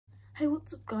Hey,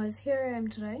 what's up guys, here I am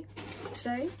today.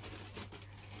 Today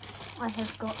I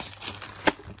have got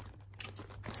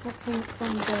something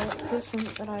from the person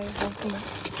that I have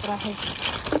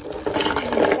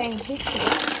been saying head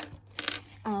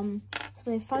to. So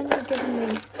they've finally given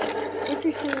me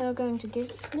everything they're going to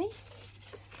give me.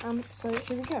 So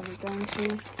here we go, we're going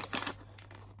to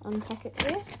unpack it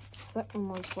there. So that one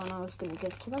was one I was going to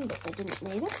give to them, but they didn't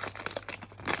need it.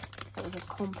 That was a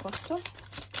composter.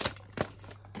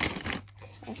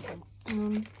 Okay.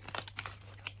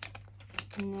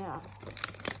 Now,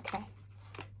 okay.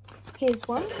 Here's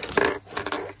one.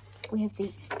 We have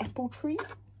the apple tree,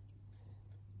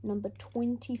 number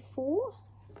 24.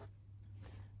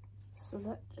 So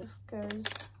that just goes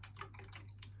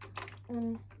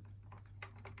in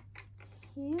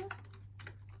here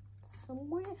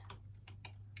somewhere.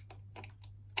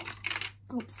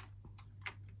 Oops.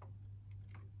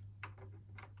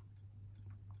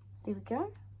 There we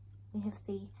go. We have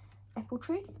the apple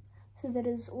tree. So that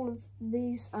is all of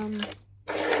these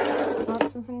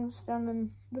plants and things down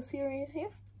in this area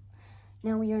here.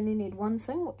 Now we only need one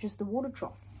thing, which is the water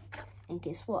trough. And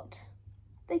guess what?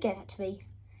 They gave it to me.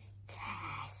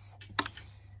 Yes.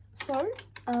 So,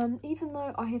 even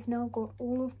though I have now got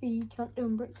all of the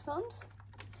Countdown Bricks farms,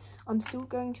 I'm still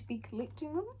going to be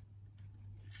collecting them,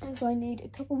 as I need a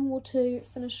couple more to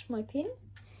finish my pen,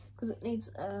 because it needs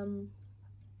a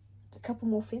couple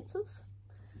more fences.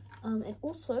 And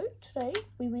also today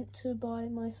we went to buy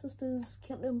my sister's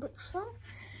Countdown Bricks farm,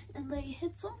 and they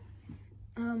had some.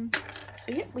 So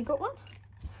yeah, we got one.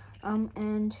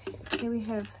 And here we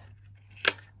have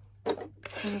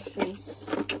one of these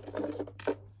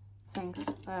things.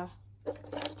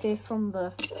 They're from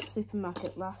the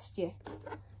supermarket last year,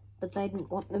 but they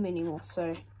didn't want them anymore,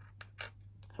 so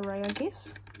hooray, I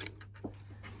guess.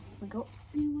 We got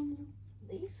new ones of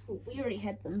these. Well, we already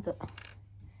had them, but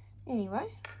anyway,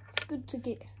 it's good to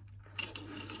get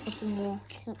a couple more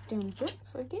Countdown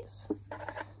Bricks, I guess.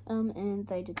 And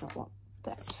they did not want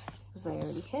that, because they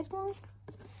already had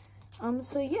one.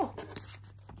 So yeah,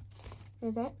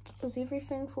 that is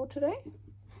everything for today.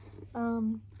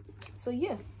 So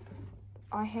yeah,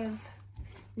 I have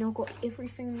now got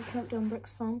everything in the Countdown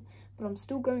Bricks farm, but I'm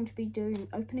still going to be doing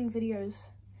opening videos,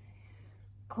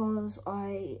 because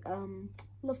I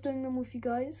love doing them with you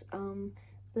guys.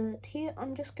 But here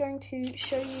I'm just going to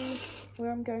show you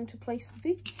where I'm going to place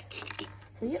these.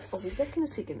 So yeah, I'll be back in a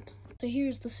second. So here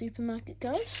is the supermarket,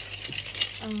 guys.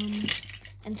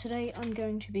 And today I'm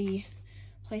going to be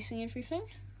placing everything.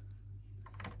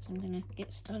 So I'm going to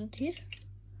get started here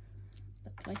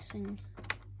by placing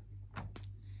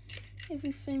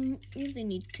everything where they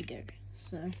need to go.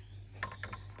 So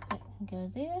that can go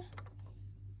there.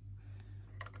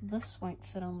 This won't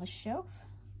fit on the shelf,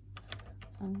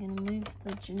 so I'm going to move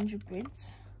the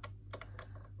gingerbreads,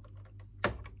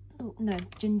 oh no,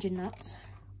 ginger nuts,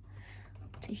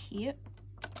 to here.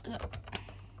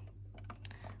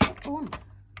 Oh,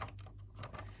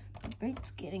 the bread's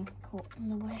getting caught in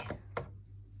the way.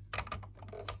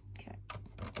 Okay,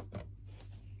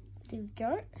 there we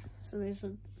go. So there's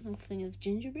a little thing of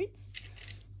gingerbreads.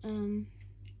 Now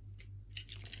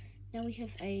we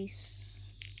have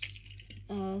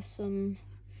some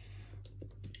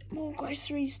more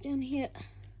groceries down here.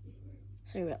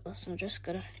 Sorry about this, I'm just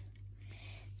gotta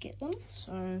get them.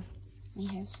 So we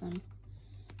have some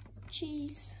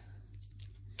cheese,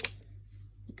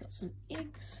 we got some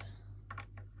eggs.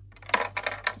 I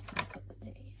can put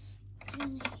these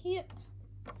down here,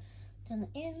 down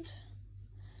the end.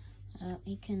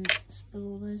 You can spill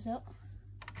all those out.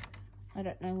 I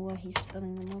don't know why he's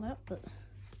spilling them all out, but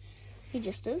he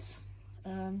just is.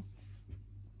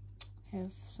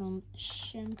 Have some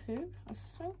shampoo,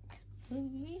 I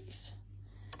believe.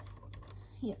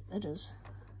 Yep, it is.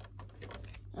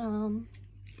 And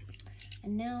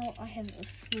now I have a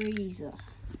freezer.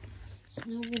 So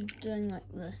now we're doing like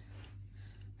the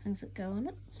things that go in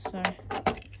it. So,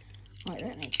 right,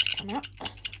 that needs to come out.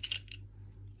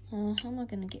 How am I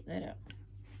going to get that out?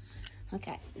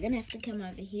 Okay, we're going to have to come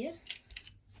over here.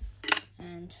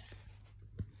 And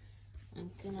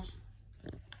I'm going to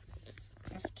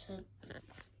have to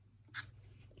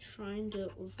try and do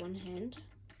it with one hand.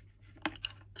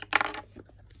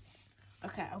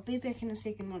 Okay, I'll be back in a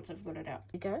second once I've got it out.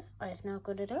 There we go, I have now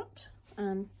got it out. So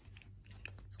I'm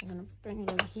going to bring it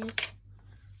over here,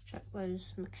 chuck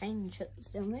those McCain chips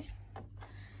down there.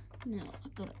 Now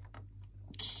I've got to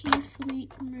carefully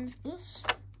remove this.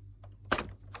 And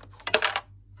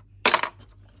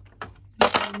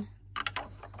then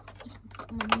I can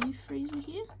put my new freezer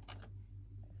here.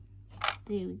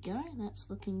 There we go, that's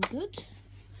looking good.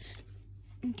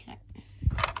 Okay.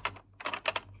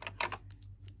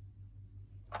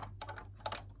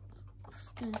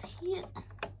 goes here,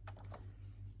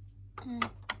 and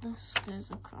this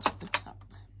goes across the top.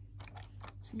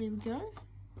 So there we go,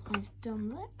 I've done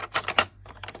that.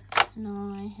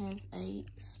 Now I have a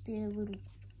spare little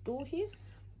door here,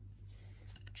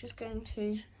 which is going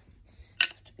to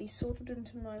have to be sorted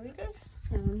into my Lego.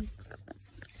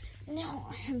 Now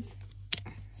I have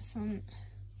some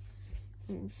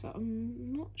things, so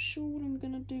I'm not sure what I'm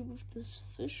going to do with this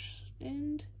fish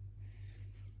stand.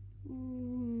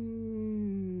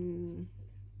 I'm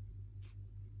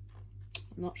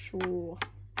not sure.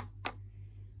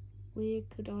 Where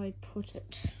could I put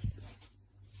it?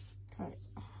 Okay,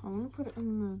 I'm going to put it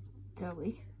in the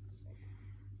deli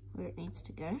where it needs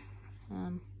to go.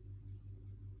 I'm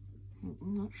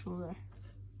not sure though.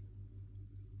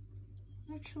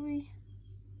 Actually,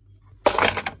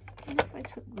 what if I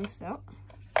took this out?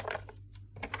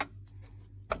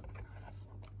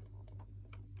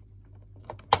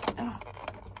 Oh,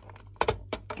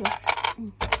 gosh.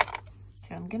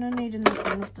 Okay, I'm gonna need another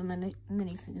one of the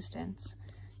minifigure stands.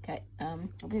 Okay,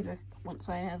 I'll be back once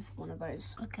I have one of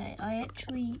those. Okay, I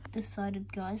actually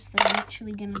decided, guys, that I'm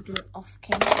actually gonna do it off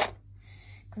camera,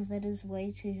 because that is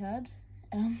way too hard.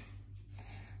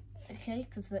 Okay,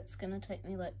 because that's gonna take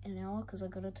me like an hour, because I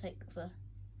gotta take the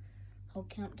whole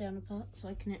countdown apart so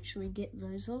I can actually get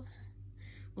those off.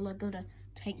 Well, I gotta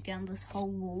take down this whole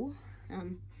wall.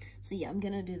 So yeah, I'm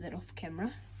gonna do that off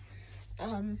camera.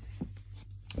 I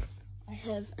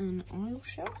have an aisle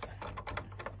shelf,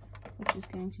 which is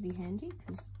going to be handy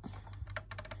because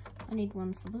I need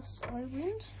one for this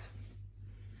island.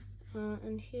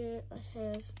 And here I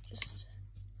have just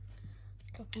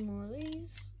a couple more of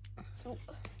these. Oh,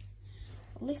 I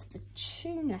left the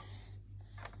tuna.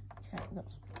 Okay, I've got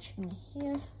some tuna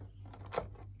here.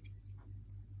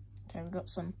 Okay, we've got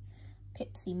some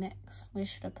Pepsi Max. Where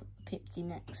should I put the Pepsi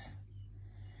Max?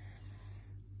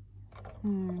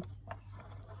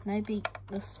 Maybe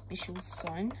the special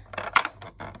sign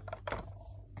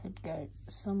could go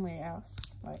somewhere else.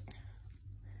 Like,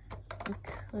 it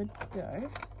could go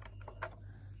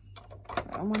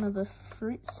on one of the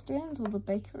fruit stands or the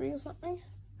bakery or something.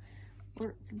 Or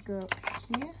it could go up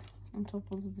here on top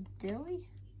of the deli.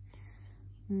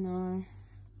 No.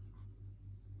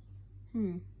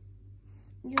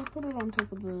 Yeah, put it on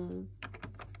top of the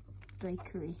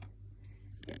bakery.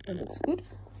 That looks good.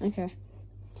 Okay.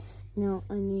 Now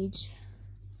I need...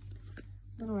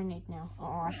 What do I need now?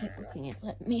 Oh, I hate looking at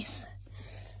that mess.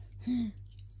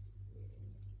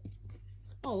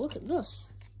 Oh, look at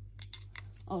this.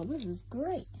 Oh, this is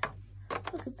great.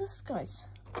 Look at this, guys.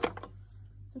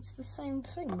 It's the same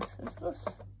things as this.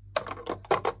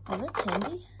 Oh, that's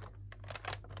handy.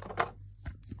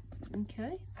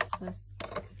 Okay, so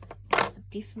I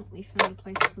definitely found a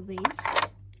place for these.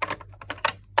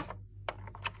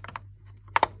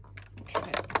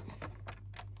 Okay,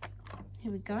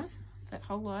 here we go. That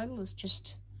whole aisle is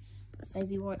just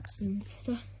baby wipes and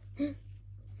stuff.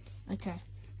 Okay.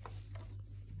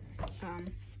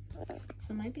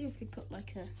 So maybe I could put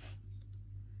like a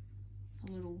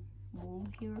little wall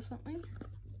here or something.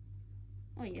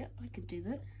 Oh yeah, I could do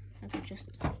that. I could just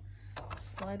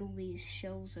slide all these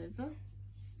shelves over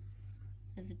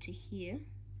to here,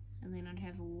 and then I'd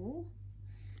have a wall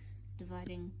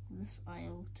dividing this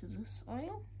aisle to this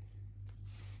aisle.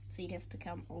 So you'd have to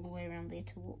come all the way around there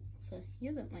to walk. So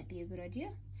yeah, that might be a good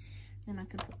idea. Then I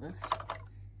could put this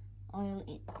aisle,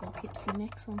 the Pepsi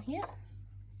Max on here.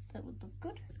 That would look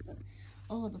good.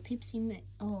 Oh, the Pepsi Max.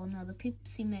 Oh no, the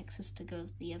Pepsi Max is to go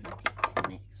with the other Pepsi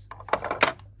Max.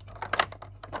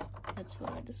 That's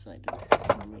what I decided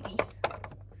already.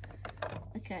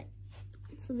 Okay,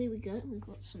 so there we go. We've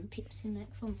got some Pepsi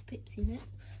Max on the Pepsi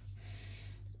Max.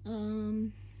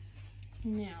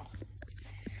 Now,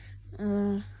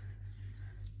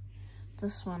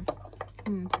 this one.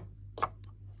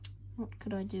 What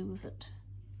could I do with it?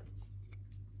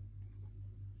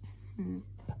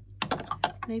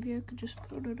 Maybe I could just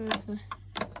put it over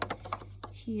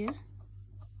here,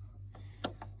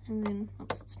 and then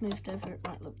once it's moved over, it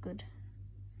might look good.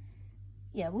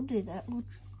 Yeah, we'll do that. We'll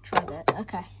try that.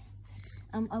 Okay.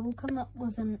 I will come up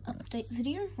with an update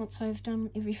video once I've done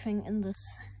everything in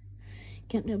this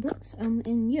Countdown Bricks.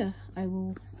 And yeah, I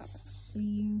will see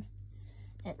you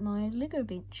at my Lego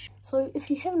bench. So if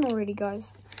you haven't already,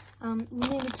 guys,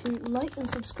 remember to like and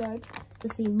subscribe to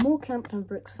see more Countdown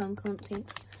Bricks film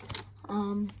content.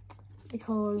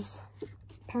 Because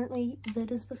apparently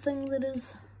that is the thing that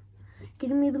is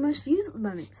getting me the most views at the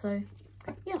moment. So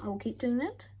yeah, I will keep doing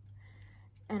that.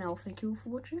 And I'll thank you all for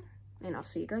watching. And I'll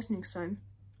see you guys next time.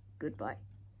 Goodbye.